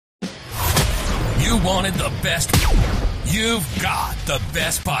You wanted the best. You've got the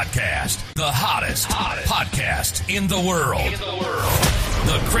best podcast, the hottest podcast in the world.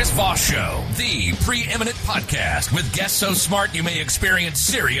 The Chris Voss Show, the preeminent podcast with guests so smart you may experience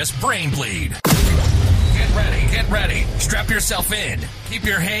serious brain bleed. Get ready. Strap yourself in. Keep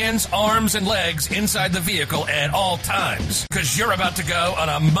your hands, arms, and legs inside the vehicle at all times, because you're about to go on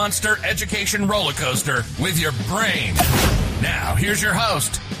a monster education roller coaster with your brain. Now, here's your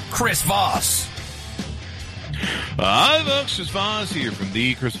host, Chris Voss. Hi, folks. Chris Voss here from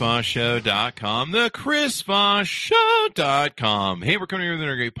thechrisvossshow.com, thechrisvossshow.com. Hey, we're coming here with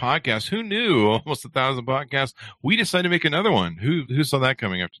another great podcast. Who knew? Almost 1,000 podcasts. We decided to make another one. Who saw that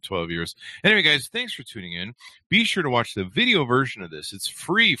coming after 12 years? Anyway, guys, thanks for tuning in. Be sure to watch the video version of this. It's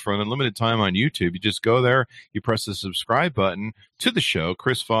free for an unlimited time on YouTube. You just go there, you press the subscribe button to the show,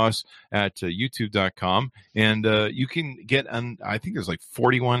 Chris Voss at youtube.com, and you can get, I think there's like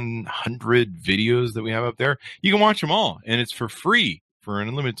 4,100 videos that we have up there. You can watch them all, and it's for free for an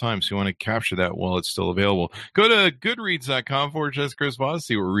unlimited time, so you want to capture that while it's still available. Go to goodreads.com/Chris Voss,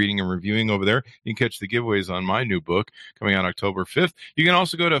 see what we're reading and reviewing over there. You can catch the giveaways on my new book coming out October 5th. You can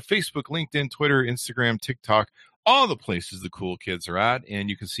also go to Facebook, LinkedIn, Twitter, Instagram, TikTok, all the places the cool kids are at, and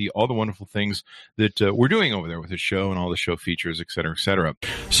you can see all the wonderful things that we're doing over there with the show and all the show features, et cetera, et cetera.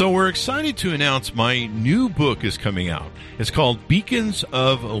 So we're excited to announce my new book is coming out. It's called Beacons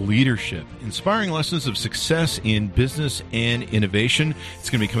of Leadership, Inspiring Lessons of Success in Business and Innovation.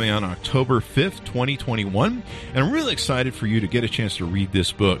 It's going to be coming out on October 5th, 2021, and I'm really excited for you to get a chance to read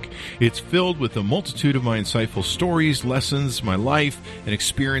this book. It's filled with a multitude of my insightful stories, lessons, my life, and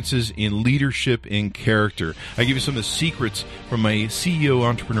experiences in leadership and character. I give you some of the secrets from my CEO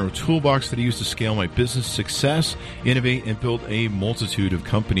entrepreneurial toolbox that I use to scale my business success, innovate, and build a multitude of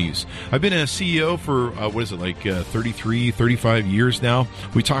companies. I've been a CEO for, 33, 35 years now.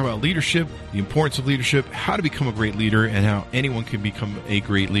 We talk about leadership, the importance of leadership, how to become a great leader, and how anyone can become a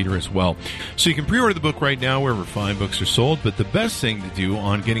great leader as well. So you can pre-order the book right now wherever fine books are sold, but the best thing to do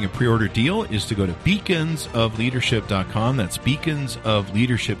on getting a pre-order deal is to go to beaconsofleadership.com. That's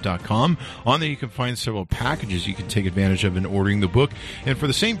beaconsofleadership.com. On there you can find several packages you can take advantage of in ordering the book. And for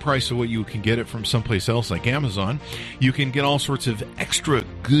the same price of what you can get it from someplace else like Amazon, you can get all sorts of extra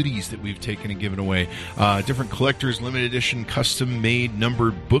goodies that we've taken and given away. Different collectors, limited edition, custom-made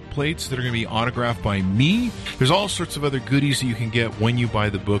numbered book plates that are going to be autographed by me. There's all sorts of other goodies that you can get when you buy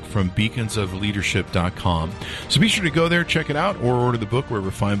the book from beaconsofleadership.com. So be sure to go there, check it out, or order the book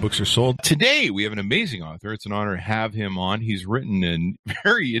wherever fine books are sold. Today, we have an amazing author. It's an honor to have him on. He's written a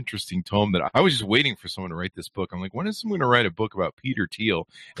very interesting tome that I was just waiting for someone to write this book. I'm like, when is someone going to write a book about Peter Thiel?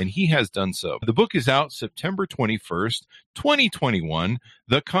 And he has done so. The book is out September 21st, 2021,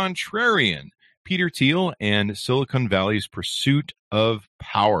 The Contrarian, Peter Thiel and Silicon Valley's Pursuit of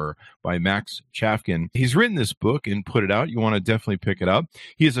Power by Max Chafkin. He's written this book and put it out. You want to definitely pick it up.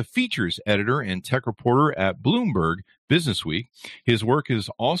 He is a features editor and tech reporter at Bloomberg Businessweek. His work has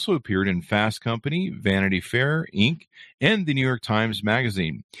also appeared in Fast Company, Vanity Fair, Inc., and the New York Times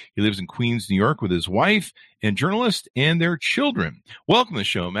Magazine. He lives in Queens, New York with his wife and journalist and their children. Welcome to the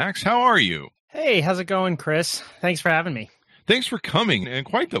show, Max. How are you? Hey, how's it going, Chris? Thanks for having me. Thanks for coming, and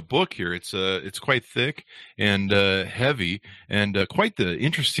quite the book here. It's quite thick and heavy, and quite the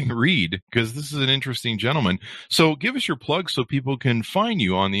interesting read, because this is an interesting gentleman. So give us your plug so people can find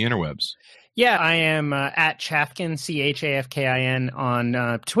you on the interwebs. Yeah, I am at Chafkin, Chafkin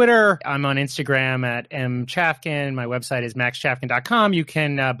on Twitter. I'm on Instagram at mchafkin. My website is maxchafkin.com. You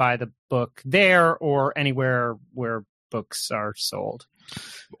can buy the book there or anywhere where books are sold.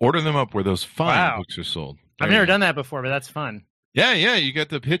 Order them up where those fine books are sold. I've never done that before, but that's fun. Yeah, you got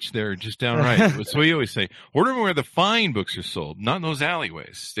the pitch there just down right. That's what you always say. Order them where the fine books are sold, not in those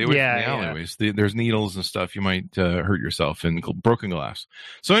alleyways. Stay away from the alleyways. There's needles and stuff. You might hurt yourself and broken glass.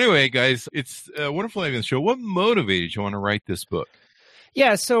 So anyway, guys, it's wonderful having the show. What motivated you want to write this book?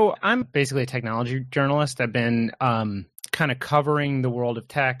 Yeah, so I'm basically a technology journalist. I've been kind of covering the world of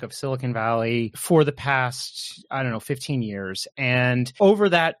tech, of Silicon Valley for the past, 15 years. And over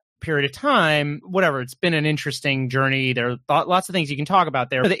that period of time, it's been an interesting journey. There are lots of things you can talk about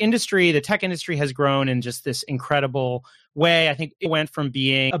there. The tech industry has grown in just this incredible way. I think it went from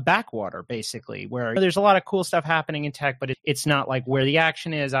being a backwater, basically, where there's a lot of cool stuff happening in tech, but it's not like where the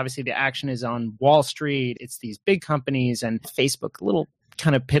action is. Obviously, the action is on Wall Street. It's these big companies and Facebook, a little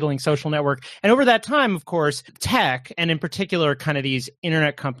kind of piddling social network. And over that time, of course, tech, and in particular, kind of these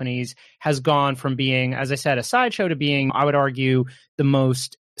internet companies, has gone from being, as I said, a sideshow to being, I would argue, the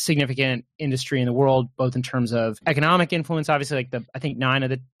most significant industry in the world, both in terms of economic influence. Obviously, like I think 9 of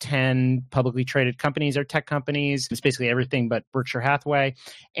the 10 publicly traded companies are tech companies. It's basically everything but Berkshire Hathaway,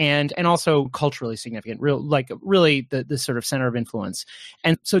 and also culturally significant, really the sort of center of influence.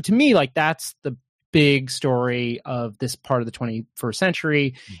 And so to me, like that's the big story of this part of the 21st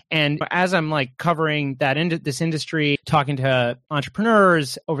century. And as I'm like covering this industry, talking to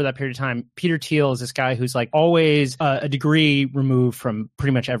entrepreneurs over that period of time, Peter Thiel is this guy who's like always a degree removed from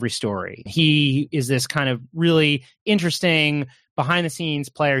pretty much every story. He is this kind of really interesting behind the scenes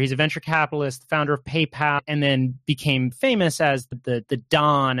player. He's a venture capitalist, founder of PayPal, and then became famous as the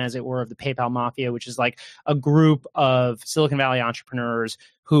Don, as it were, of the PayPal Mafia, which is like a group of Silicon Valley entrepreneurs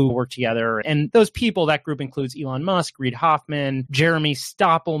who work together. And those people, that group includes Elon Musk, Reid Hoffman, Jeremy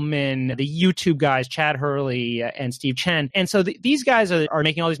Stoppelman, the YouTube guys, Chad Hurley and Steve Chen. And so these guys are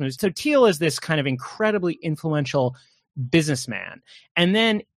making all these moves. So Thiel is this kind of incredibly influential businessman. And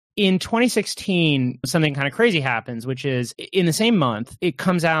then in 2016, something kind of crazy happens, which is in the same month, it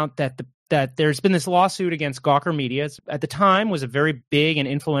comes out that there's been this lawsuit against Gawker Media. At the time was a very big and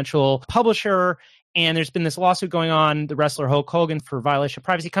influential publisher. And there's been this lawsuit going on, the wrestler Hulk Hogan, for violation of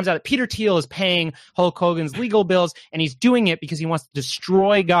privacy. It comes out that Peter Thiel is paying Hulk Hogan's legal bills, and he's doing it because he wants to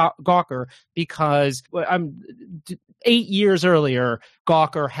destroy Gawker because 8 years earlier,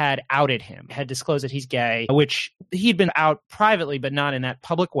 Gawker had outed him, had disclosed that he's gay, which he'd been out privately, but not in that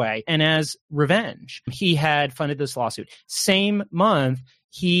public way. And as revenge, he had funded this lawsuit. Same month,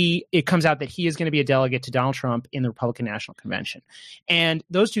 it comes out that he is going to be a delegate to Donald Trump in the Republican National Convention. And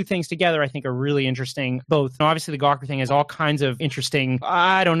those two things together, I think, are really interesting. Both, obviously, the Gawker thing has all kinds of interesting,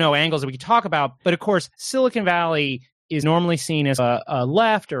 angles that we could talk about. But of course, Silicon Valley is normally seen as a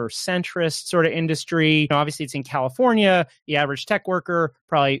left or centrist sort of industry. Obviously, it's in California. The average tech worker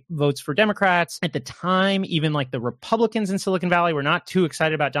probably votes for Democrats. At the time, even like the Republicans in Silicon Valley were not too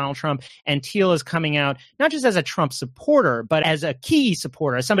excited about Donald Trump. And Thiel is coming out not just as a Trump supporter, but as a key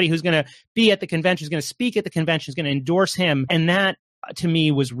supporter, as somebody who's going to be at the convention, who's going to speak at the convention, who's going to endorse him. And that, to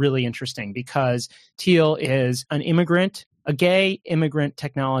me, was really interesting because Thiel is an immigrant, a gay immigrant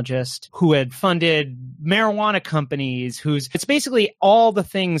technologist who had funded marijuana companies, it's basically all the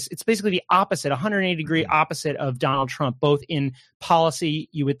things, it's basically the opposite, 180-degree opposite of Donald Trump, both in policy,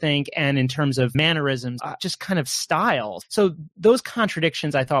 you would think, and in terms of mannerisms, just kind of styles. So those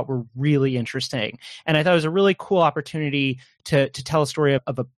contradictions I thought were really interesting. And I thought it was a really cool opportunity to tell a story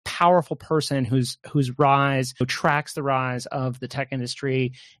of a powerful person whose rise, who tracks the rise of the tech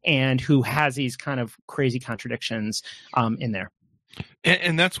industry and who has these kind of crazy contradictions in there.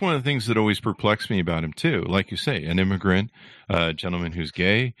 And that's one of the things that always perplexed me about him too. Like you say, an immigrant, a gentleman who's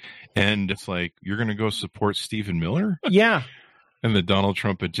gay, and it's like, you're going to go support Stephen Miller? Yeah. And the Donald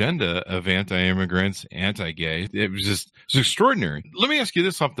Trump agenda of anti-immigrants, anti-gay. It's extraordinary. Let me ask you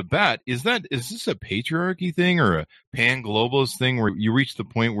this off the bat. Is this a patriarchy thing or a pan-globalist thing where you reach the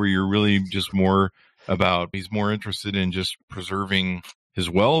point where you're really just he's more interested in just preserving his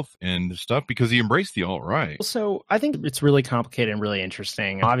wealth and stuff because he embraced the alt-right? So I think it's really complicated and really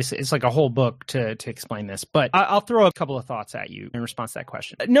interesting. Obviously, it's like a whole book to explain this, but I'll throw a couple of thoughts at you in response to that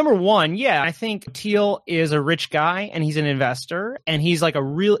question. Number one, I think Thiel is a rich guy and he's an investor and he's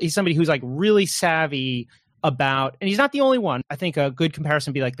somebody who's like really savvy about, and he's not the only one. I think a good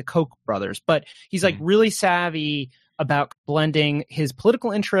comparison would be like the Koch brothers, but he's like really savvy about blending his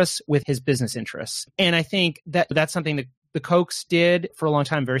political interests with his business interests. And I think that's something that the Kochs did for a long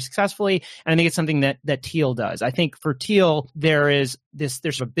time very successfully. And I think it's something that Thiel does. I think for Thiel, there's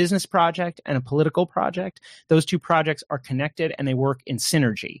a business project and a political project. Those two projects are connected and they work in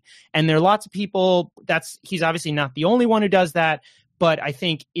synergy. And there are lots of people, he's obviously not the only one who does that, but I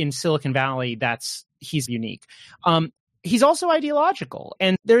think in Silicon Valley, he's unique. He's also ideological.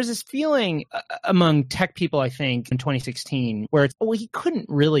 And there's this feeling among tech people, I think, in 2016, where he couldn't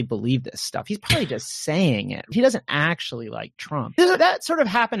really believe this stuff. He's probably just saying it. He doesn't actually like Trump. That sort of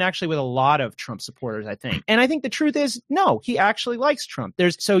happened actually with a lot of Trump supporters, I think. And I think the truth is, no, he actually likes Trump.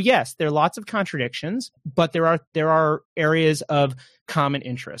 Yes, there are lots of contradictions, but there are areas of common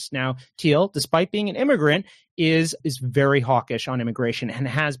interest. Now, Thiel, despite being an immigrant, is very hawkish on immigration and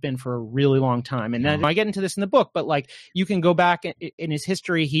has been for a really long time. And then I get into this in the book, but like you can go back in his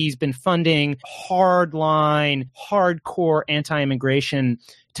history, he's been funding hardline, hardcore anti-immigration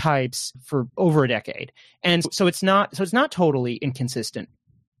types for over a decade. And so it's not totally inconsistent.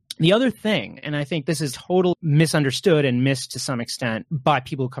 The other thing, and I think this is totally misunderstood and missed to some extent by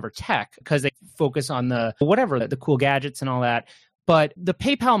people who cover tech because they focus on the cool gadgets and all that. But the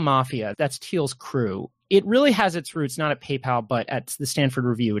PayPal Mafia, that's Thiel's crew, it really has its roots not at PayPal, but at the Stanford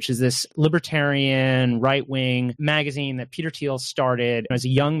Review, which is this libertarian, right-wing magazine that Peter Thiel started as a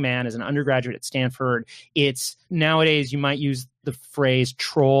young man, as an undergraduate at Stanford. It's nowadays, you might use the phrase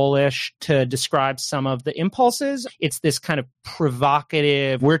trollish to describe some of the impulses. It's this kind of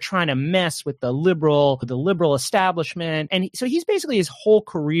provocative, we're trying to mess with the liberal establishment. And so he's basically his whole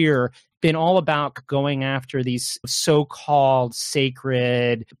career been all about going after these so-called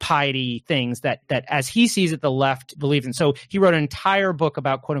sacred piety things that as he sees it, the left believes in. So he wrote an entire book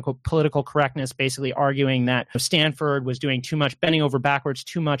about quote unquote political correctness, basically arguing that Stanford was doing too much, bending over backwards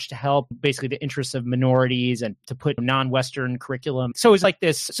too much to help basically the interests of minorities and to put non-Western curriculum. So it's like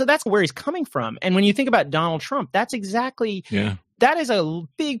this. So that's where he's coming from. And when you think about Donald Trump, that's exactly... Yeah. That is a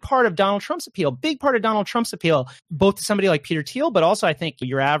big part of Donald Trump's appeal, both to somebody like Peter Thiel, but also I think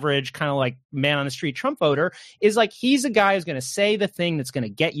your average kind of like man on the street Trump voter is like, he's a guy who's going to say the thing that's going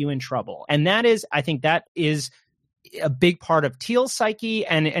to get you in trouble. And that is, I think that is a big part of Thiel's psyche,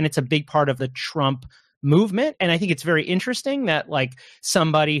 and it's a big part of the Trump movement. And I think it's very interesting that like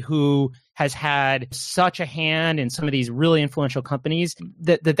somebody who has had such a hand in some of these really influential companies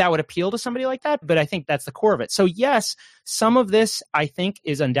that would appeal to somebody like that. But I think that's the core of it. So yes, some of this I think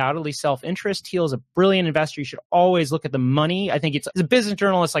is undoubtedly self-interest. Thiel is a brilliant investor. You should always look at the money. I think it's as a business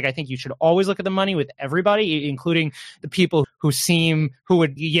journalist, like I think you should always look at the money with everybody, including the people who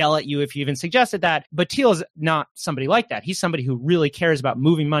would yell at you if you even suggested that. But Thiel is not somebody like that. He's somebody who really cares about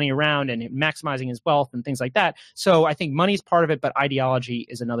moving money around and maximizing his wealth and things like that. So I think money is part of it, but ideology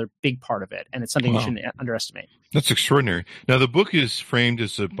is another big part of it. And it's something you shouldn't underestimate. That's extraordinary. Now, the book is framed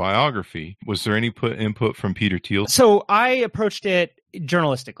as a biography. Was there any input from Peter Thiel? So I approached it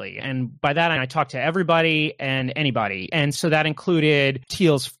journalistically. And by that, I talked to everybody and anybody. And so that included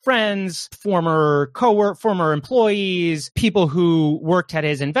Thiel's friends, former employees, people who worked at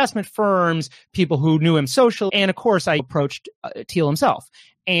his investment firms, people who knew him socially. And of course, I approached Thiel himself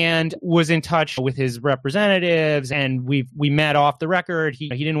and was in touch with his representatives, and we met off the record. He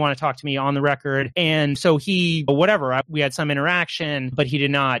didn't want to talk to me on the record, and so we had some interaction, but he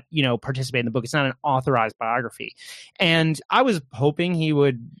did not, participate in the book. It's not an authorized biography, and I was hoping he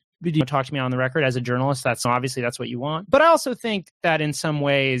would talk to me on the record as a journalist. That's what you want. But I also think that in some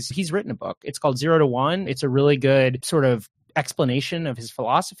ways he's written a book. It's called 0 to 1. It's a really good sort of explanation of his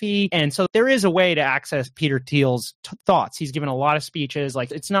philosophy. And so there is a way to access Peter Thiel's thoughts. He's given a lot of speeches.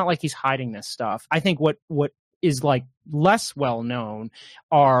 Like, it's not like he's hiding this stuff. I think what is like less well known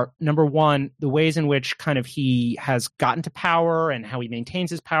are, number one, the ways in which kind of he has gotten to power and how he maintains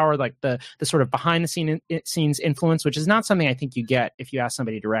his power, like the sort of behind the scenes influence, which is not something I think you get if you ask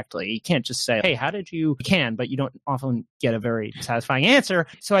somebody directly. You can't just say, hey, how did you can, but you don't often get a very satisfying answer.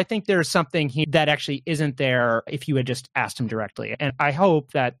 So I think there's something that actually isn't there if you had just asked him directly. And I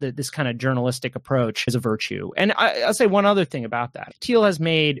hope that this kind of journalistic approach is a virtue. And I'll say one other thing about that. Thiel has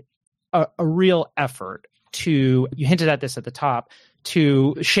made a real effort you hinted at this at the top,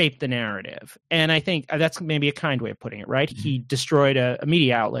 to shape the narrative. And I think that's maybe a kind way of putting it, right? He destroyed a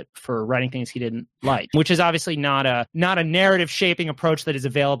media outlet for writing things he didn't like, which is obviously not a narrative shaping approach that is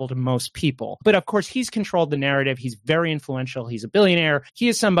available to most people. But of course, he's controlled the narrative. He's very influential. He's a billionaire. He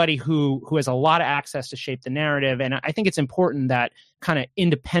is somebody who has a lot of access to shape the narrative. And I think it's important that kind of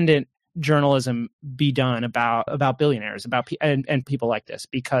independent journalism be done about billionaires, and people like this,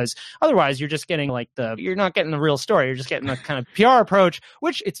 because otherwise you're just getting you're not getting the real story. You're just getting the kind of PR approach,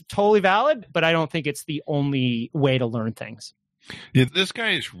 which it's totally valid, but I don't think it's the only way to learn things. Yeah, this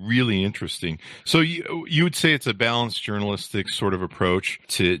guy is really interesting. So you would say it's a balanced journalistic sort of approach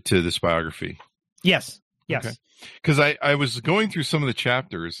to this biography? Yes. Okay. Because I was going through some of the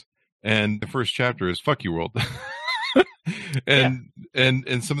chapters, and the first chapter is "Fuck You World." and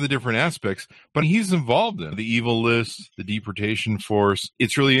some of the different aspects, but he's involved in the evil list, the deportation force.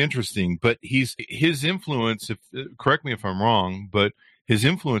 It's really interesting, but his influence, correct me if I'm wrong, but his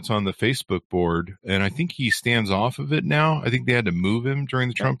influence on the Facebook board, and I think he stands off of it now. I think they had to move him during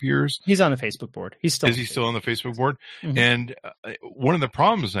the Trump years. He's on the Facebook board. Is he still on the Facebook board? Mm-hmm. And one of the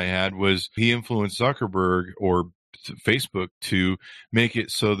problems I had was he influenced Zuckerberg or Facebook to make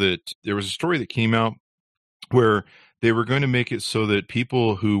it so that there was a story that came out where they were going to make it so that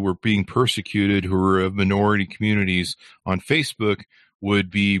people who were being persecuted, who were of minority communities on Facebook,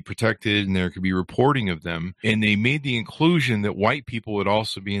 would be protected, and there could be reporting of them. And they made the inclusion that white people would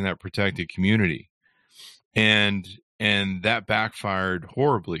also be in that protected community. And that backfired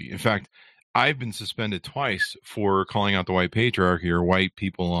horribly. In fact, I've been suspended twice for calling out the white patriarchy or white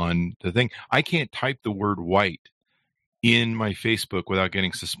people on the thing. I can't type the word white in my Facebook without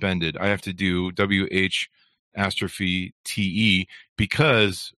getting suspended. I have to do WH Astrophy TE,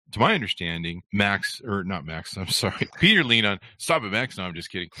 because to my understanding, Peter leaned on, stop it, Max, no, I'm just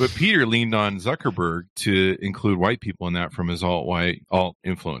kidding. But Peter leaned on Zuckerberg to include white people in that from his alt-white, alt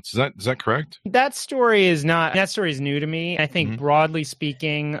influence. Is that correct? That story is new to me. I think broadly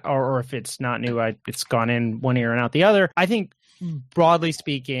speaking, or if it's not new, it's gone in one ear and out the other. I think broadly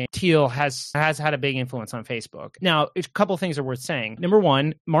speaking, Thiel has had a big influence on Facebook. Now, a couple of things are worth saying. Number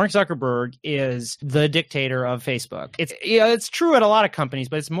one, Mark Zuckerberg is the dictator of Facebook. It's true at a lot of companies,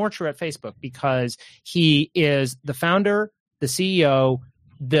 but it's more true at Facebook because he is the founder, the CEO,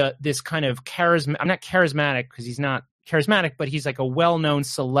 this kind of charismatic. I'm not charismatic because he's not charismatic, but he's like a well-known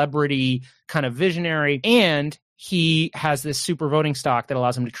celebrity kind of visionary, and he has this super voting stock that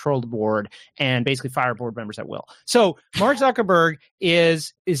allows him to troll the board and basically fire board members at will. So Mark Zuckerberg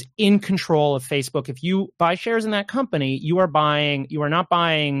is in control of Facebook. If you buy shares in that company, you are not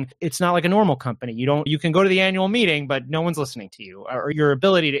buying, it's not like a normal company. You can go to the annual meeting, but no one's listening to you, or your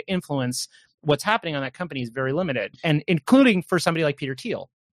ability to influence what's happening on that company is very limited, and including for somebody like Peter Thiel.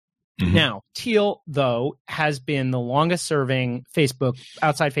 Now, Thiel, though, has been the longest serving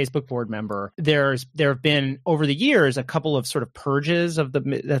outside Facebook board member. There have been over the years a couple of sort of purges of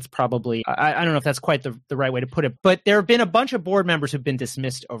that's probably, I don't know if that's quite the right way to put it, but there have been a bunch of board members who've been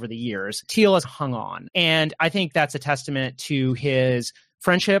dismissed over the years. Thiel has hung on. And I think that's a testament to his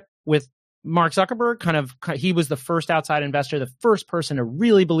friendship with Mark Zuckerberg. He was the first outside investor, the first person to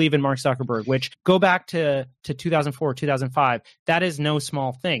really believe in Mark Zuckerberg, which go back to 2004, 2005. That is no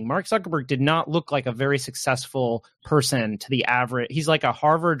small thing. Mark Zuckerberg did not look like a very successful person to the average. He's like a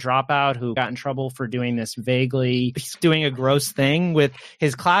Harvard dropout who got in trouble for doing this he's doing a gross thing with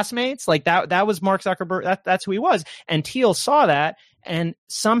his classmates. Like that was Mark Zuckerberg. That's who he was. And Thiel saw that and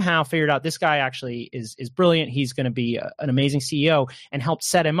somehow figured out this guy actually is brilliant. He's going to be an amazing CEO, and helped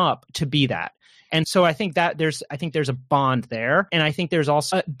set him up to be that. And so I think there's a bond there. And I think there's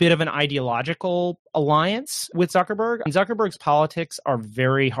also a bit of an ideological alliance with Zuckerberg. And Zuckerberg's politics are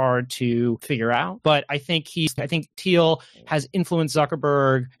very hard to figure out. But I think Thiel has influenced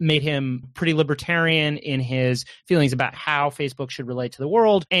Zuckerberg, made him pretty libertarian in his feelings about how Facebook should relate to the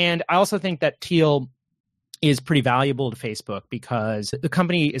world. And I also think that Thiel is pretty valuable to Facebook because the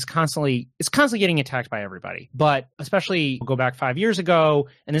company is constantly getting attacked by everybody. But especially go back 5 years ago,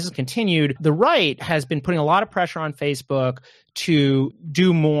 and this has continued, the right has been putting a lot of pressure on Facebook to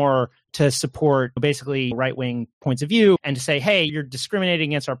do more to support basically right-wing points of view and to say, hey, you're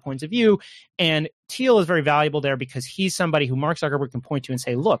discriminating against our points of view. And Thiel is very valuable there because he's somebody who Mark Zuckerberg can point to and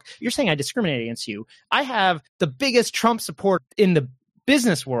say, look, you're saying I discriminate against you. I have the biggest Trump support in the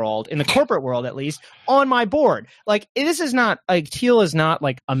business world, in the corporate world at least, on my board. Like, this is not like, Thiel is not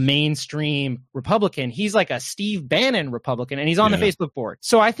like a mainstream Republican. He's like a Steve Bannon Republican, and he's on the Facebook board.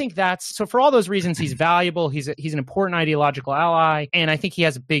 So I think so for all those reasons, he's valuable. He's an important ideological ally, and I think he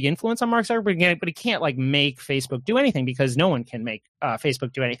has a big influence on Mark Zuckerberg, but he can't like make Facebook do anything because no one can make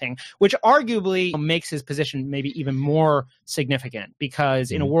Facebook do anything, which arguably makes his position maybe even more significant,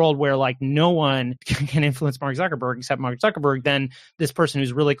 because in a world where like no one can influence Mark Zuckerberg except Mark Zuckerberg, then this person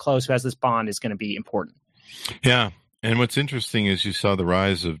who's really close, who has this bond, is going to be important. Yeah. And what's interesting is you saw the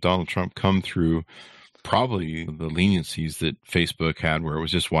rise of Donald Trump come through probably the leniencies that Facebook had, where it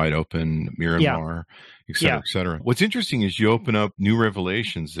was just wide open, Myanmar, et cetera, et cetera. What's interesting is you open up new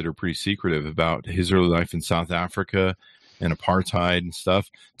revelations that are pretty secretive about his early life in South Africa and apartheid and stuff.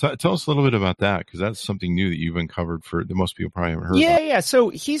 Tell us a little bit about that, because that's something new that you've uncovered that most people probably haven't heard about. Yeah. So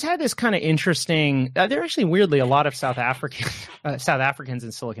he's had this kind of interesting. There are actually weirdly a lot of South Africans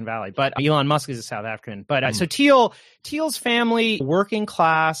in Silicon Valley, but Elon Musk is a South African. But so Thiel's family, working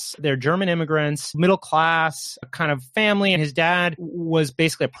class, they're German immigrants, middle class kind of family, and his dad was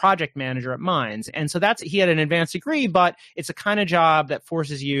basically a project manager at Mines, and so he had an advanced degree, but it's a kind of job that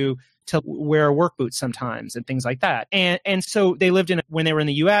forces you to wear work boots sometimes and things like that. And so they lived when they were in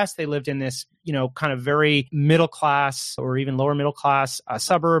the US, they lived in this, kind of very middle class or even lower middle class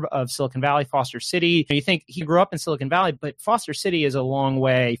suburb of Silicon Valley, Foster City. You think he grew up in Silicon Valley, but Foster City is a long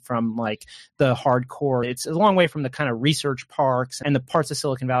way from like the hardcore. It's a long way from the kind of research parks and the parts of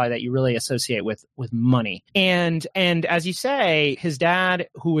Silicon Valley that you really associate with money. And as you say, his dad,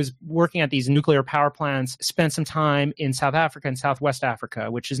 who was working at these nuclear power plants, spent some time in South Africa and Southwest Africa,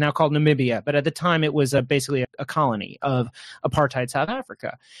 which is now called Namibia. But at the time, it was basically a colony of apartheid South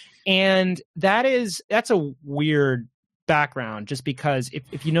Africa. And that's a weird background, just because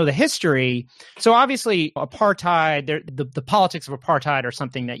if you know the history, so obviously apartheid, the politics of apartheid are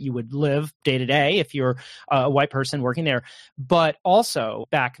something that you would live day to day if you're a white person working there. But also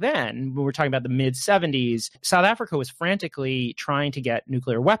back then, when we're talking about the mid 70s, South Africa was frantically trying to get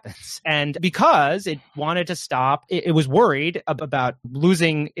nuclear weapons. And because it wanted to stop, it was worried about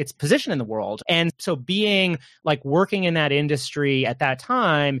losing its position in the world. And so being like working in that industry at that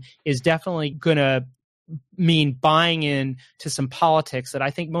time is definitely going to mean buying in to some politics that I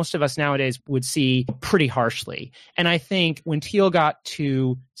think most of us nowadays would see pretty harshly. And I think when Thiel got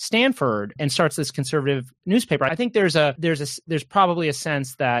to Stanford and starts this conservative newspaper, I think there's probably a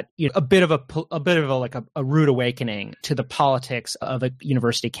sense that, you know, a bit of a rude awakening to the politics of a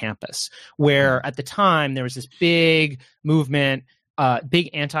university campus, where at the time there was this big movement, big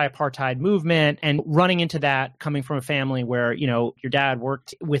anti-apartheid movement, and running into that coming from a family where, you know, your dad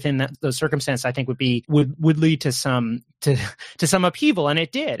worked within those circumstances, I think would lead to some upheaval, and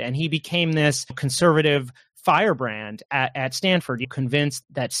it did. And he became this conservative firebrand at Stanford, convinced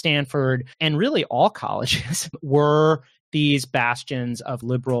that Stanford and really all colleges were these bastions of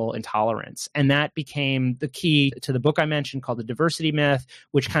liberal intolerance. And that became the key to the book I mentioned called The Diversity Myth,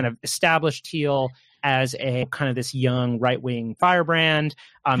 which kind of established Thiel as a kind of this young right-wing firebrand.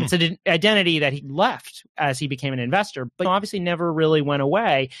 It's an identity that he left as he became an investor, but obviously never really went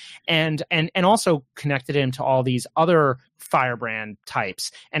away, and also connected him to all these other firebrand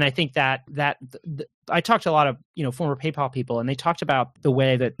types. And I think that I talked to a lot of, you know, former PayPal people, and they talked about the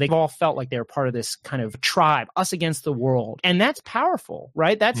way that they all felt like they were part of this kind of tribe, us against the world. And that's powerful,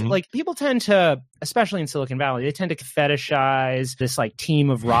 right? That's like, people tend to, especially in Silicon Valley, they tend to fetishize this like team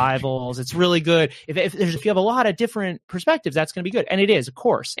of rivals. It's really good. If you have a lot of different perspectives, that's going to be good. And it is, of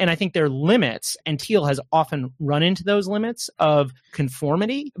course. And I think there are limits, and Thiel has often run into those limits of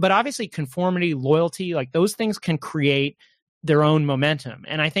conformity. But obviously conformity, loyalty, like those things can create their own momentum.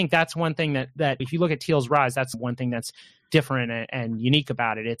 And I think that's one thing that if you look at Thiel's rise, that's one thing that's different and unique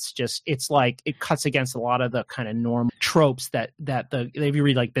about it. It's like it cuts against a lot of the kind of normal tropes that if you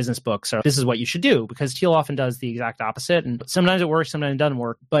read like business books, or this is what you should do, because Thiel often does the exact opposite. And sometimes it works, sometimes it doesn't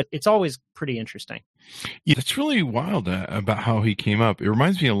work, but it's always pretty interesting. Yeah, it's really wild about how he came up. It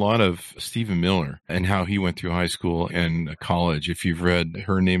reminds me a lot of Stephen Miller and how he went through high school and college. If you've read,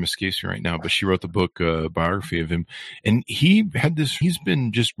 her name escapes me right now, but she wrote the book, biography of him. And he's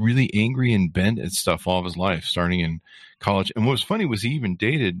been just really angry and bent at stuff all of his life, starting in college. And what was funny was he even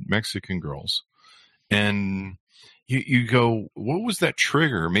dated Mexican girls. And you go, what was that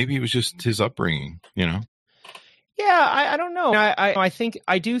trigger? Maybe it was just his upbringing, you know? Yeah, I don't know.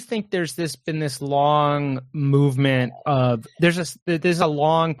 I do think there's been this long movement of there's a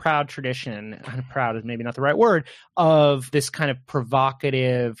long proud tradition. Proud is maybe not the right word, of this kind of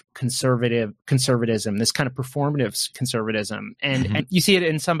provocative conservatism, this kind of performative conservatism, and you see it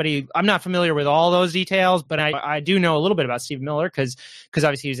in somebody. I'm not familiar with all those details, but I do know a little bit about Steve Miller because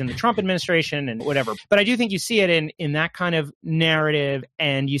obviously he was in the Trump administration and whatever. But I do think you see it in that kind of narrative,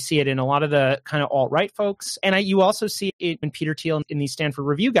 and you see it in a lot of the kind of alt-right folks, and you also see it in Peter Thiel in these Stanford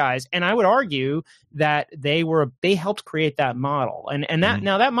Review guys. And I would argue that they helped create that model, and that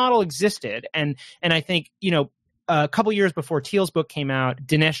now that model existed, and I think, you know, a couple years before Thiel's book came out,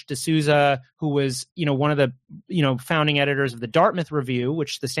 Dinesh D'Souza, who was, you know, one of the, you know, founding editors of the Dartmouth Review,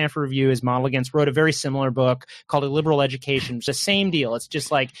 which the Stanford Review is modeled against, wrote a very similar book called A Liberal Education. It's the same deal. It's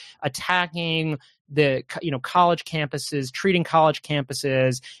just like attacking the, you know, college campuses, treating college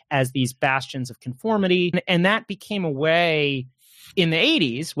campuses as these bastions of conformity. And that became a way in the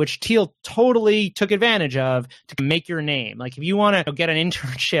 80s, which Thiel totally took advantage of to make your name. Like if you want to get an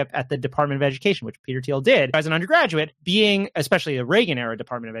internship at the Department of Education, which Peter Thiel did as an undergraduate, especially the Reagan era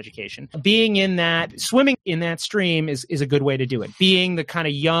Department of Education, swimming in that stream is a good way to do it. Being the kind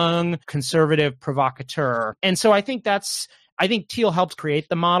of young conservative provocateur. And so I think Thiel helped create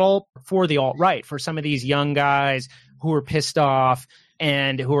the model for the alt-right, for some of these young guys who are pissed off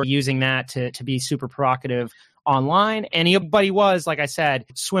and who are using that to be super provocative online. And he was, like I said,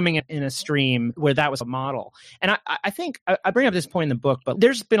 swimming in a stream where that was a model. And I think I bring up this point in the book, but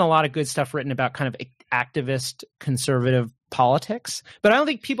there's been a lot of good stuff written about kind of activist conservative politics, but I don't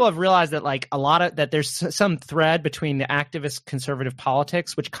think people have realized that that there's some thread between the activist conservative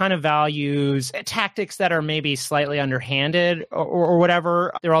politics, which kind of values tactics that are maybe slightly underhanded or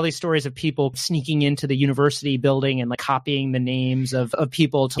whatever. There are all these stories of people sneaking into the university building and like copying the names of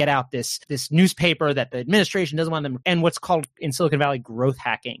people to get out this newspaper that the administration doesn't want them, and what's called in Silicon Valley growth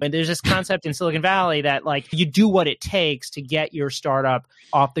hacking. And there's this concept in Silicon Valley that like you do what it takes to get your startup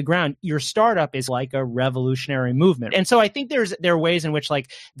off the ground. Your startup is like a revolutionary movement. And so I think think there are ways in which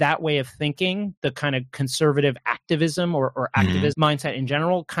like that way of thinking, the kind of conservative activism or activist mindset in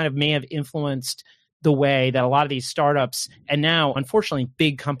general, kind of may have influenced the way that a lot of these startups and now, unfortunately,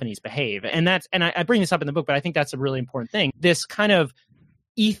 big companies behave. And I bring this up in the book, but I think that's a really important thing. This kind of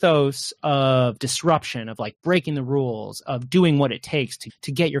ethos of disruption, of like breaking the rules, of doing what it takes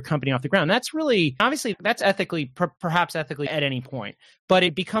to get your company off the ground. That's really, obviously, that's ethically, perhaps ethically at any point, but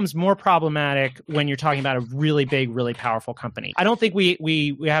it becomes more problematic when you're talking about a really big, really powerful company. I don't think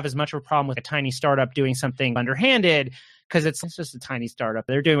we have as much of a problem with a tiny startup doing something underhanded, because it's just a tiny startup.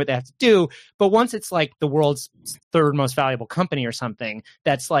 They're doing what they have to do. But once it's like the world's third most valuable company or something,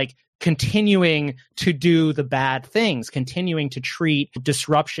 that's like continuing to do the bad things, continuing to treat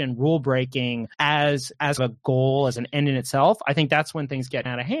disruption, rule breaking as a goal, as an end in itself, I think that's when things get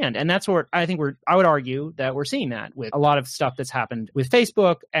out of hand. And that's where I would argue that we're seeing that with a lot of stuff that's happened with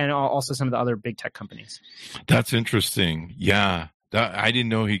Facebook and also some of the other big tech companies. That's interesting. Yeah. I didn't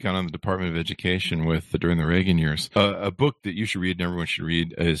know he got on the Department of Education during the Reagan years. A book that you should read and everyone should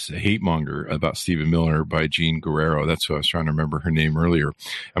read is Hate Monger about Stephen Miller by Jean Guerrero. That's who I was trying to remember her name earlier.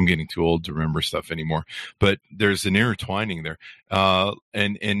 I'm getting too old to remember stuff anymore. But there's an intertwining there.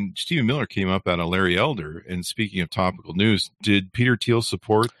 And Stephen Miller came up out of Larry Elder. And speaking of topical news, did Peter Thiel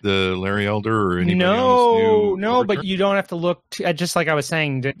support the Larry Elder or anybody else? No, but you don't have to look just like I was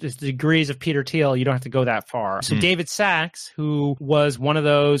saying, the degrees of Peter Thiel, you don't have to go that far. So David Sachs, who was one of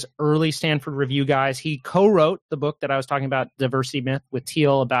those early Stanford Review guys, he co-wrote the book that I was talking about, Diversity Myth, with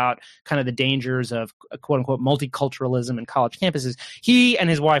Thiel, about kind of the dangers of quote unquote multiculturalism in college campuses. He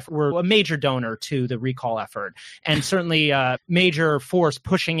and his wife were a major donor to the recall effort, and certainly major force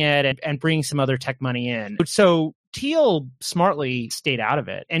pushing it and bringing some other tech money in. So Thiel smartly stayed out of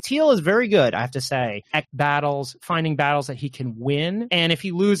it. And Thiel is very good, I have to say, at finding battles that he can win. And if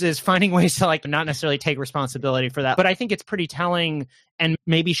he loses, finding ways to like not necessarily take responsibility for that. But I think it's pretty telling. And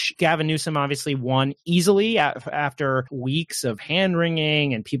maybe Gavin Newsom obviously won easily after weeks of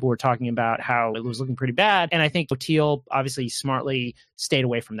hand-wringing, and people were talking about how it was looking pretty bad. And I think Thiel obviously smartly stayed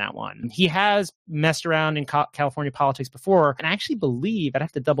away from that one. He has messed around in California politics before, and I actually believe, I'd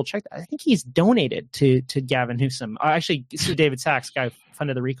have to double-check that, I think he's donated to Gavin Newsom. Actually, David Sachs, guy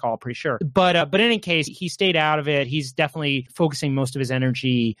funded the recall, pretty sure. But in any case, he stayed out of it. He's definitely focusing most of his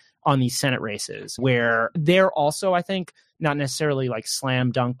energy on these Senate races, where they're also, I think, not necessarily like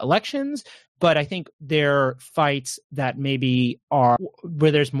slam dunk elections, but I think they're fights that maybe are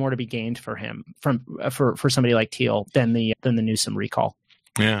where there's more to be gained for him for somebody like Thiel than the Newsom recall.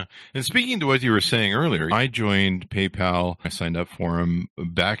 Yeah. And speaking to what you were saying earlier, I joined PayPal. I signed up for them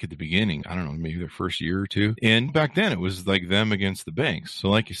back at the beginning. I don't know, maybe their first year or two. And back then it was like them against the banks. So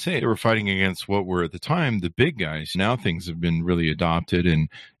like you say, they were fighting against what were at the time the big guys. Now things have been really adopted, and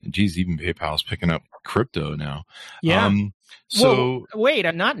geez, even PayPal's picking up crypto now. Yeah. Well, wait,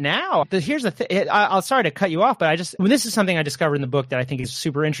 not now. Here's the thing. I'll sorry to cut you off, but this is something I discovered in the book that I think is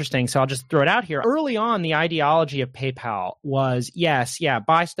super interesting. So I'll just throw it out here. Early on, the ideology of PayPal was,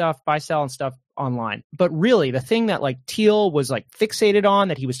 buy stuff, buy, sell and stuff online. But really, the thing that like Thiel was like fixated on,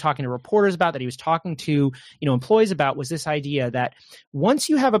 that he was talking to reporters about, that he was talking to, employees about, was this idea that once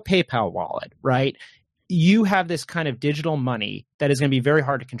you have a PayPal wallet, right, you have this kind of digital money that is going to be very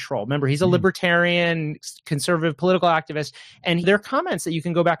hard to control. Remember, he's a libertarian, conservative political activist, and there are comments that you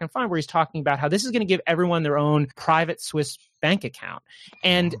can go back and find where he's talking about how this is going to give everyone their own private Swiss bank account.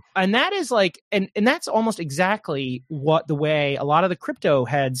 And that is like, and that's almost exactly what the way a lot of the crypto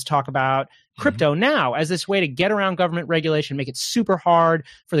heads talk about crypto now, as this way to get around government regulation, make it super hard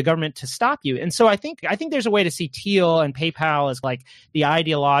for the government to stop you. And so I think there's a way to see Thiel and PayPal as like the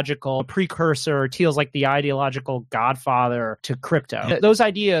ideological precursor. Thiel's like the ideological godfather to crypto. Those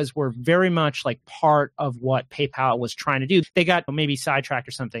ideas were very much like part of what PayPal was trying to do. They got maybe sidetracked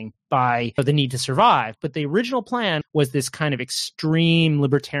or something by the need to survive. But the original plan was this kind of extreme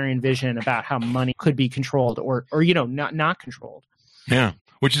libertarian vision about how money could be controlled or not controlled. Yeah.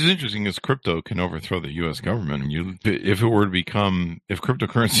 Which is interesting, as crypto can overthrow the U.S. government. And if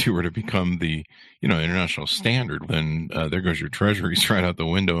cryptocurrency were to become the, international standard, then there goes your treasuries right out the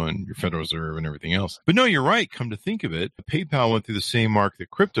window and your Federal Reserve and everything else. But no, you're right. Come to think of it, PayPal went through the same mark that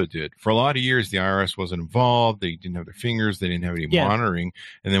crypto did. For a lot of years, the IRS wasn't involved. They didn't have their fingers. They didn't have any monitoring.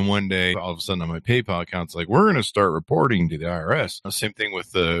 And then one day, all of a sudden on my PayPal account, it's like, we're going to start reporting to the IRS. Same thing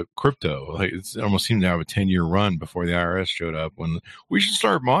with the crypto. Like, it almost seemed to have a 10-year run before the IRS showed up, when we should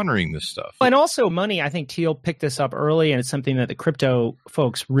start monitoring this stuff. And also money, I think Thiel picked this up early, and it's something that the crypto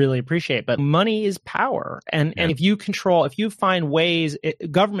folks really appreciate. But money is power. And if you find ways,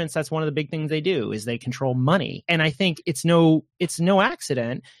 governments, that's one of the big things they do, is they control money. And I think it's no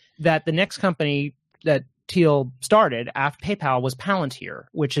accident that the next company that Thiel started after PayPal was Palantir,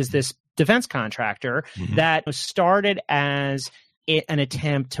 which is this defense contractor that started as an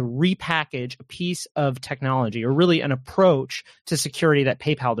attempt to repackage a piece of technology, or really an approach to security that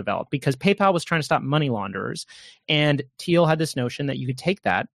PayPal developed, because PayPal was trying to stop money launderers. And Thiel had this notion that you could take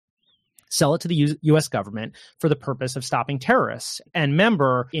that, sell it to the U.S. government for the purpose of stopping terrorists. And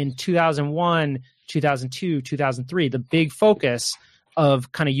remember, in 2001, 2002, 2003, the big focus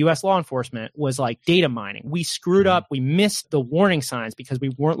of kind of U.S. law enforcement was like data mining. We screwed up. We missed the warning signs because we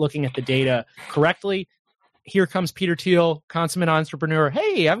weren't looking at the data correctly. Here comes Peter Thiel, consummate entrepreneur.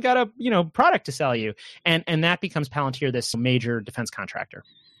 Hey, I've got a product to sell you, and that becomes Palantir, this major defense contractor.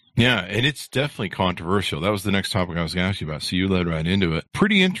 Yeah, and it's definitely controversial. That was the next topic I was going to ask you about. So you led right into it.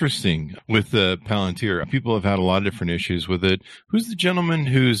 Pretty interesting with the Palantir. People have had a lot of different issues with it. Who's the gentleman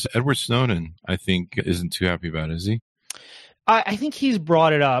who's Edward Snowden, I think, isn't too happy about, is he? I think he's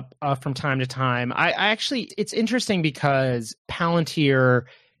brought it up from time to time. I actually, it's interesting because Palantir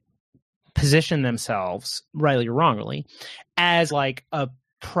positioned themselves, rightly or wrongly, as like a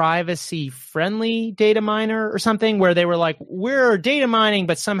privacy-friendly data miner or something, where they were like, we're data mining,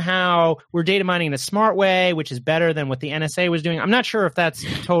 but somehow we're data mining in a smart way, which is better than what the NSA was doing. I'm not sure if that's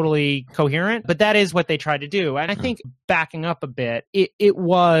totally coherent, but that is what they tried to do. And I think backing up a bit, it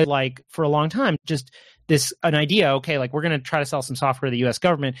was like for a long time just an idea, okay, like we're going to try to sell some software to the U.S.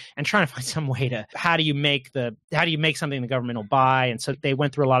 government and trying to find some way to, how do you make something the government will buy? And so they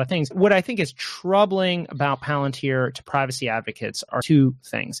went through a lot of things. What I think is troubling about Palantir to privacy advocates are two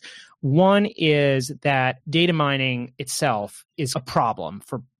things. One is that data mining itself is a problem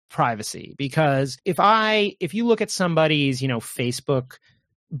for privacy, because if you look at somebody's, Facebook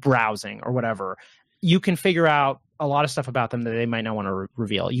browsing or whatever, you can figure out a lot of stuff about them that they might not want to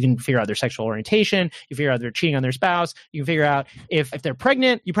reveal. You can figure out their sexual orientation. You figure out they're cheating on their spouse. You can figure out if they're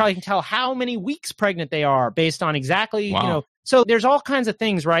pregnant. You probably can tell how many weeks pregnant they are based on exactly, So there's all kinds of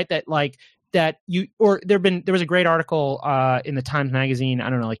things, right? That like that you, or there was a great article in the Times Magazine, I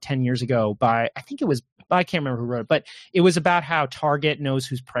don't know, like 10 years ago I can't remember who wrote it, but it was about how Target knows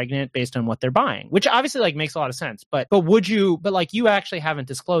who's pregnant based on what they're buying, which obviously like makes a lot of sense. But you actually haven't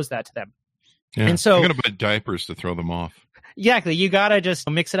disclosed that to them. Yeah, and so I'm going to buy diapers to throw them off. Exactly. You got to just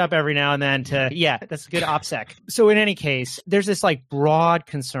mix it up every now and then that's a good OPSEC. So in any case, there's this like broad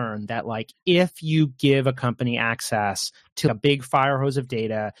concern that like if you give a company access to a big fire hose of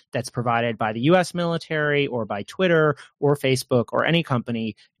data that's provided by the U.S. military or by Twitter or Facebook or any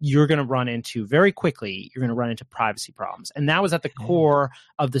company, you're going to run into privacy problems. And that was at the core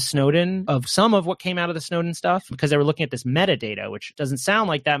of of some of what came out of the Snowden stuff, because they were looking at this metadata, which doesn't sound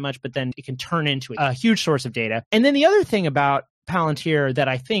like that much, but then it can turn into a huge source of data. And then the other thing about Palantir that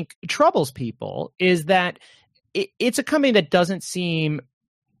I think troubles people is that it's a company that doesn't seem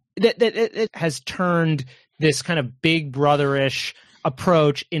that it has turned this kind of big brotherish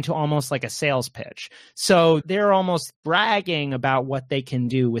approach into almost like a sales pitch. So they're almost bragging about what they can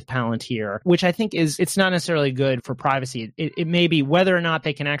do with Palantir, which I think it's not necessarily good for privacy. It may be whether or not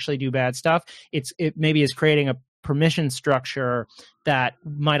they can actually do bad stuff. It maybe is creating a permission structure that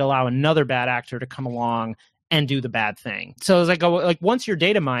might allow another bad actor to come along and do the bad thing. So it's like once you're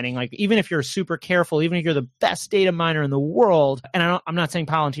data mining, like even if you're super careful, even if you're the best data miner in the world, and I'm not saying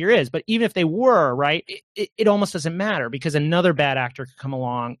Palantir is, but even if they were, right, it almost doesn't matter, because another bad actor could come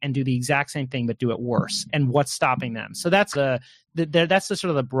along and do the exact same thing but do it worse. And what's stopping them? So that's that's the sort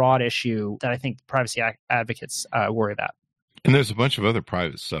of the broad issue that I think privacy advocates worry about. And there's a bunch of other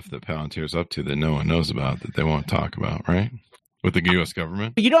private stuff that Palantir's up to that no one knows about, that they won't talk about, right? With the U.S.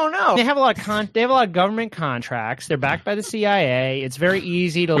 government? You don't know. They have a lot of government contracts. They're backed by the CIA. It's very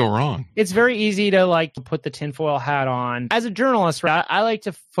easy to go wrong. It's very easy to like put the tinfoil hat on. As a journalist, right, I like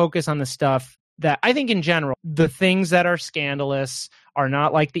to focus on the stuff that I think in general, the things that are scandalous are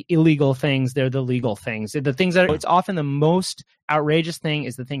not like the illegal things, they're the legal things. The things that it's often the most outrageous thing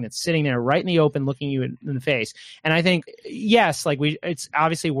is the thing that's sitting there right in the open looking you in the face. And I think, yes, like it's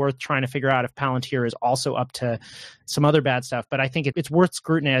obviously worth trying to figure out if Palantir is also up to some other bad stuff, but I think it's worth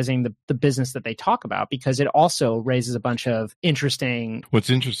scrutinizing the business that they talk about, because it also raises a bunch of interesting... What's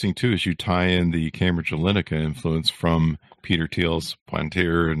interesting too is you tie in the Cambridge Analytica influence from Peter Thiel's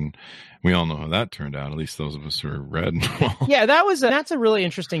Palantir, and we all know how that turned out, at least those of us who are read. Yeah, that's a really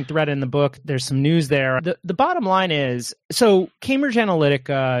interesting thread in the book. There's some news there. The bottom line is, so Cambridge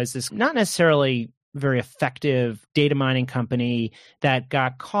Analytica is this not necessarily very effective data mining company that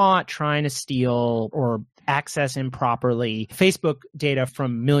got caught trying to steal or access improperly Facebook data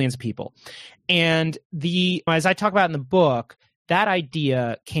from millions of people. And as I talk about in the book, that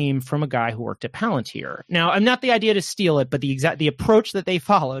idea came from a guy who worked at Palantir. Now, I'm not the idea to steal it, but the approach that they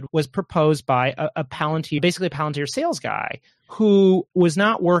followed was proposed by a Palantir sales guy who was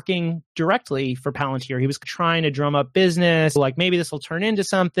not working directly for Palantir. He was trying to drum up business, like maybe this will turn into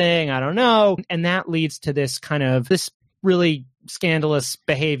something, I don't know. And that leads to this really scandalous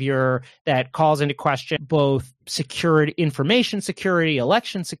behavior that calls into question both security, information security,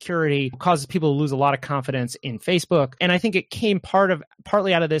 election security, causes people to lose a lot of confidence in Facebook. And I think it came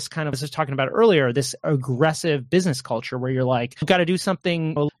partly out of this kind of, as I was talking about earlier, this aggressive business culture where you're like, we've got to do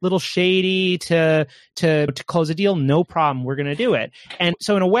something a little shady to close a deal. No problem. We're going to do it. And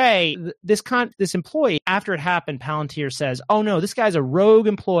so in a way, this employee, after it happened, Palantir says, oh no, this guy's a rogue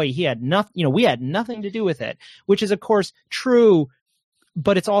employee. He had nothing, we had nothing to do with it, which is of course true,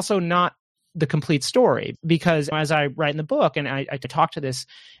 but it's also not the complete story, because as I write in the book and I talk to this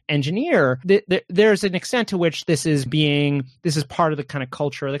engineer, there's an extent to which this is part of the kind of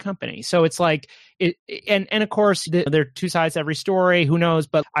culture of the company. So it's like and of course there are two sides to every story. Who knows?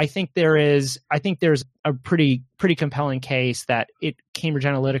 But I think there's a pretty compelling case that Cambridge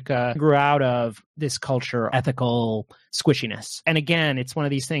Analytica grew out of this culture, ethical squishiness. And again, it's one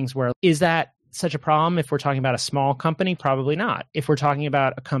of these things where, is that such a problem if we're talking about a small company? Probably not. If we're talking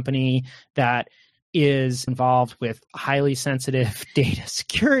about a company that is involved with highly sensitive data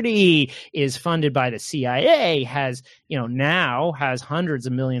security, is funded by the CIA, has hundreds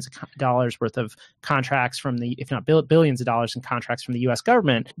of millions of dollars worth of contracts from if not billions of dollars in contracts from the US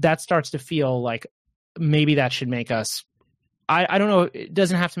government, that starts to feel like maybe that should make us, I don't know, it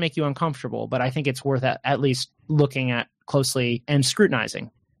doesn't have to make you uncomfortable, but I think it's worth at least looking at closely and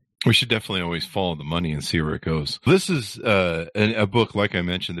scrutinizing. We should definitely always follow the money and see where it goes. This is a book, like I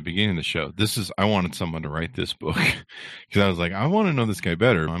mentioned at the beginning of the show. I wanted someone to write this book because I was like, I want to know this guy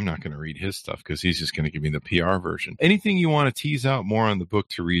better. I'm not going to read his stuff because he's just going to give me the PR version. Anything you want to tease out more on the book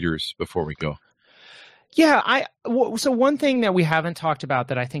to readers before we go? Yeah, so one thing that we haven't talked about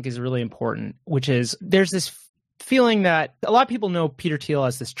that I think is really important, which is there's this feeling that a lot of people know Peter Thiel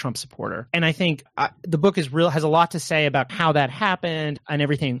as this Trump supporter. And I think the book has a lot to say about how that happened and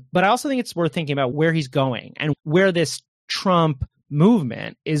everything. But I also think it's worth thinking about where he's going and where this Trump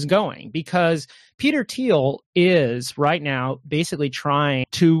movement is going, because Peter Thiel is right now basically trying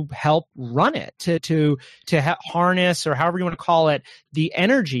to help run it, to harness, or however you want to call it, the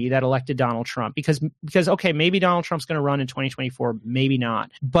energy that elected Donald Trump. Because okay, maybe Donald Trump's going to run in 2024, maybe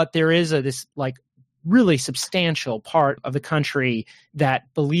not. But there is this really substantial part of the country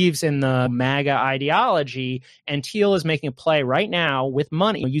that believes in the MAGA ideology, and Thiel is making a play right now with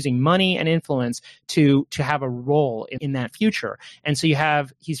money, using money and influence to have a role in that future. And so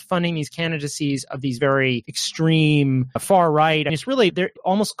he's funding these candidacies of these very extreme far right. And it's really, they're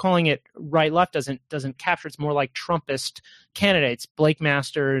almost calling it right left doesn't capture. It's more like Trumpist candidates, Blake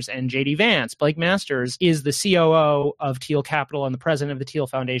Masters and JD Vance. Blake Masters is the COO of Thiel Capital and the president of the Thiel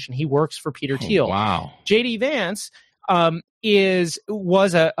Foundation. He works for Peter Thiel. Wow. JD Vance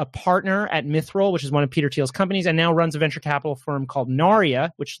was a partner at Mithril, which is one of Peter Thiel's companies, and now runs a venture capital firm called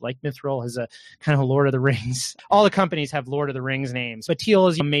Narya, which, like Mithril, has a kind of a Lord of the Rings. All the companies have Lord of the Rings names, but Thiel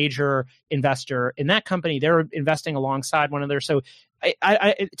is a major investor in that company. They're investing alongside one another. So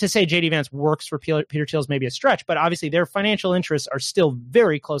to say JD Vance works for Peter Thiel is maybe a stretch, but obviously their financial interests are still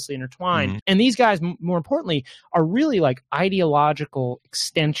very closely intertwined. Mm-hmm. And these guys, more importantly, are really like ideological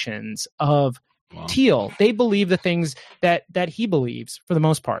extensions of Thiel. They believe the things that he believes for the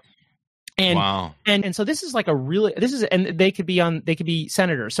most part. And and so this is like and they could be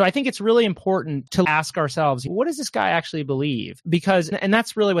senators. So I think it's really important to ask ourselves, what does this guy actually believe? And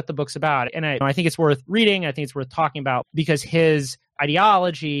that's really what the book's about. And I think it's worth reading. I think it's worth talking about, because his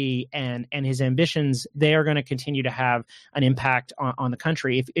ideology and his ambitions, they are going to continue to have an impact on the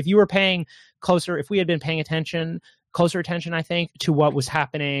country. If we had been paying closer attention, I think, to what was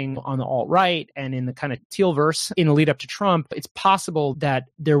happening on the alt-right and in the kind of Thielverse in the lead up to Trump, it's possible that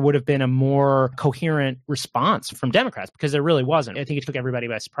there would have been a more coherent response from Democrats, because there really wasn't. I think it took everybody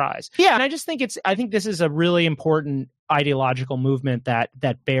by surprise. Yeah, and I think this is a really important ideological movement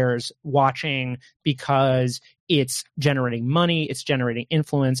that bears watching, because it's generating money, it's generating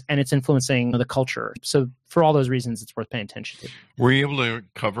influence, and it's influencing the culture. So for all those reasons, it's worth paying attention to. Were you able to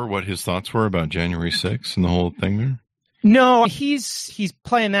cover what his thoughts were about January 6th and the whole thing there? No, he's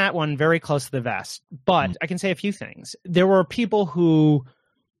playing that one very close to the vest. But I can say a few things. There were people who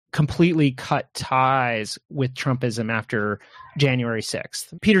completely cut ties with Trumpism after January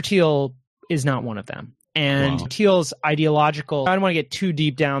 6th. Peter Thiel is not one of them. And Thiel's ideological, I don't want to get too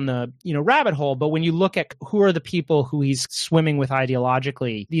deep down the rabbit hole, but when you look at who are the people who he's swimming with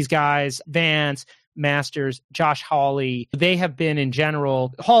ideologically, these guys, Vance, Masters, Josh Hawley. They have been in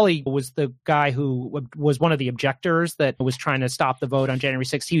general. Hawley was the guy who was one of the objectors that was trying to stop the vote on January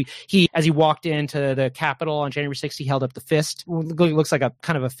 6th. He as he walked into the Capitol on January 6th, he held up the fist. It looks like a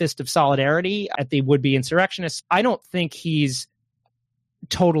kind of a fist of solidarity at the would-be insurrectionists. I don't think he's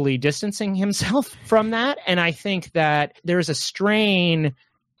totally distancing himself from that. And I think that there's a strain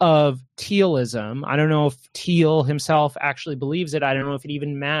of Thieleism. I don't know if Thiel himself actually believes it. I don't know if it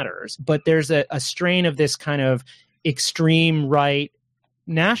even matters. But there's a strain of this kind of extreme right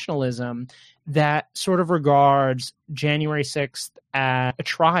nationalism that sort of regards January 6th as a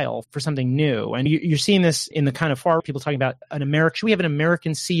trial for something new. And you're seeing this in the kind of far people talking about should we have an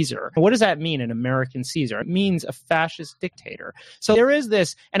American Caesar? What does that mean, an American Caesar? It means a fascist dictator. So there is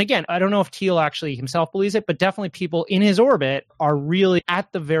this, and again, I don't know if Thiel actually himself believes it, but definitely people in his orbit are really,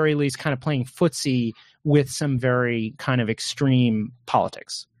 at the very least, kind of playing footsie with some very kind of extreme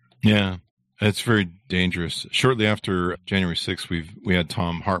politics. Yeah. It's very dangerous. Shortly after January 6th, we had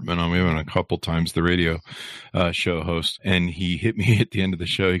Tom Hartman on. We went a couple times, the radio show host, and he hit me at the end of the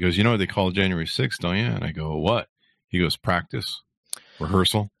show. He goes, "You know what they call January 6th, don't you?" And I go, "What?" He goes, "Practice,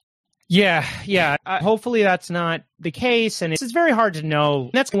 rehearsal." Yeah. Hopefully that's not the case, and it's very hard to know.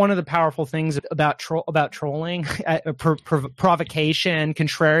 That's one of the powerful things about trolling, provocation,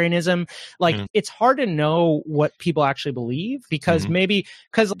 contrarianism. It's hard to know what people actually believe because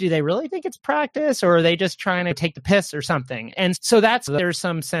do they really think it's practice, or are they just trying to take the piss or something? And so there's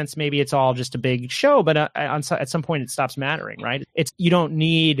some sense maybe it's all just a big show, but at some point it stops mattering, right? You don't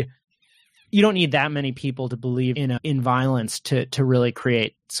need that many people to believe in violence to really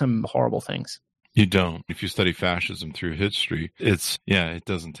create some horrible things. You don't. If you study fascism through history, it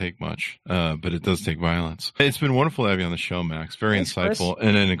doesn't take much, but it does take violence. It's been wonderful to have you on the show, Max. Very Thanks, insightful, Chris.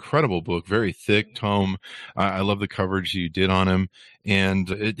 And an incredible book, very thick tome. I love the coverage you did on him, and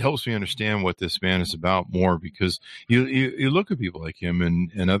it helps me understand what this man is about more, because you look at people like him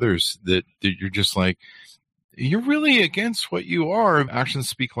and others that you're just like, you're really against what you are. Actions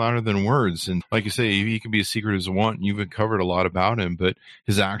speak louder than words. And like you say, he can be as secret as want. And you've covered a lot about him, but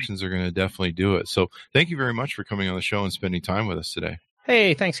his actions are going to definitely do it. So thank you very much for coming on the show and spending time with us today.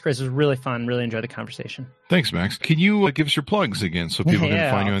 Hey, thanks, Chris. It was really fun. Really enjoyed the conversation. Thanks, Max. Can you give us your plugs again so people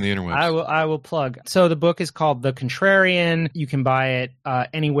can find you on the interwebs? I will plug. So the book is called The Contrarian. You can buy it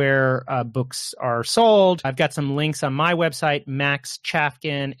anywhere books are sold. I've got some links on my website, Max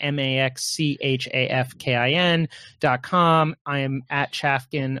Chafkin, MaxChafkin.com. I am at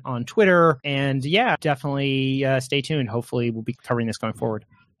Chafkin on Twitter. And definitely stay tuned. Hopefully we'll be covering this going forward.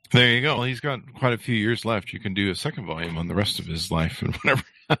 There you go. Well, he's got quite a few years left. You can do a second volume on the rest of his life and whatever.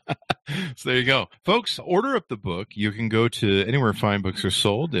 So there you go. Folks, order up the book. You can go to anywhere fine books are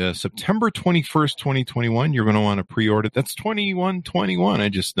sold. September 21st, 2021. You're going to want to pre-order. That's 2121, I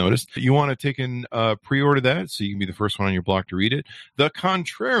just noticed. You want to take and pre-order that so you can be the first one on your block to read it. The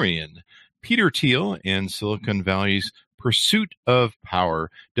Contrarian, Peter Thiel and Silicon Valley's Pursuit of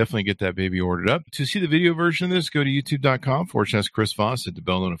Power. Definitely get that baby ordered up. To see the video version of this, go to youtube.com/Chris Voss. Hit the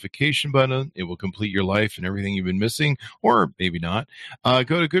bell notification button. It will complete your life and everything you've been missing, or maybe not. Go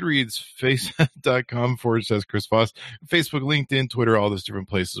to Goodreads, face.com/Chris Voss. Facebook, LinkedIn, Twitter, all those different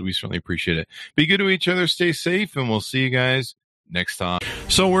places. We certainly appreciate it. Be good to each other. Stay safe, and we'll see you guys next time.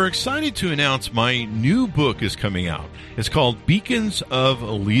 So we're excited to announce my new book is coming out. It's called Beacons of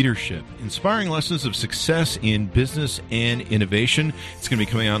Leadership, Inspiring Lessons of Success in Business and Innovation. It's going to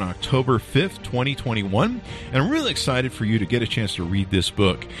be coming out on October 5th, 2021. And I'm really excited for you to get a chance to read this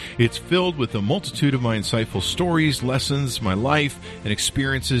book. It's filled with a multitude of my insightful stories, lessons, my life, and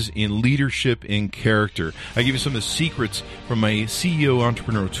experiences in leadership and character. I give you some of the secrets from my CEO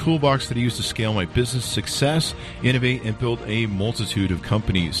entrepreneur toolbox that I use to scale my business success, innovate, and build a multitude of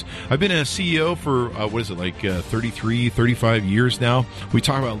companies. I've been a CEO for, 35 years now. We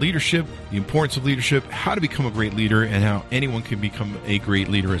talk about leadership, the importance of leadership, how to become a great leader, and how anyone can become a great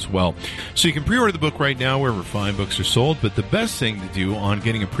leader as well. So you can pre-order the book right now wherever fine books are sold, but the best thing to do on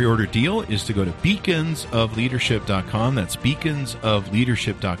getting a pre-order deal is to go to beaconsofleadership.com. That's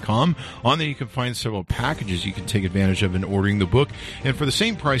beaconsofleadership.com. On there you can find several packages you can take advantage of in ordering the book. And for the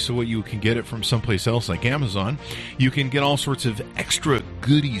same price of what you can get it from someplace else like Amazon, you can get all sorts of extra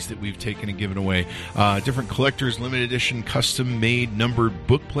goodies that we've taken and given away. Different collectors, limited edition, custom-made numbered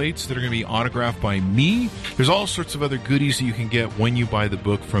book plates that are going to be autographed by me. There's all sorts of other goodies that you can get when you buy the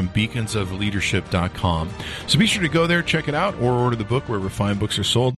book from beaconsofleadership.com. So be sure to go there, check it out, or order the book wherever fine books are sold.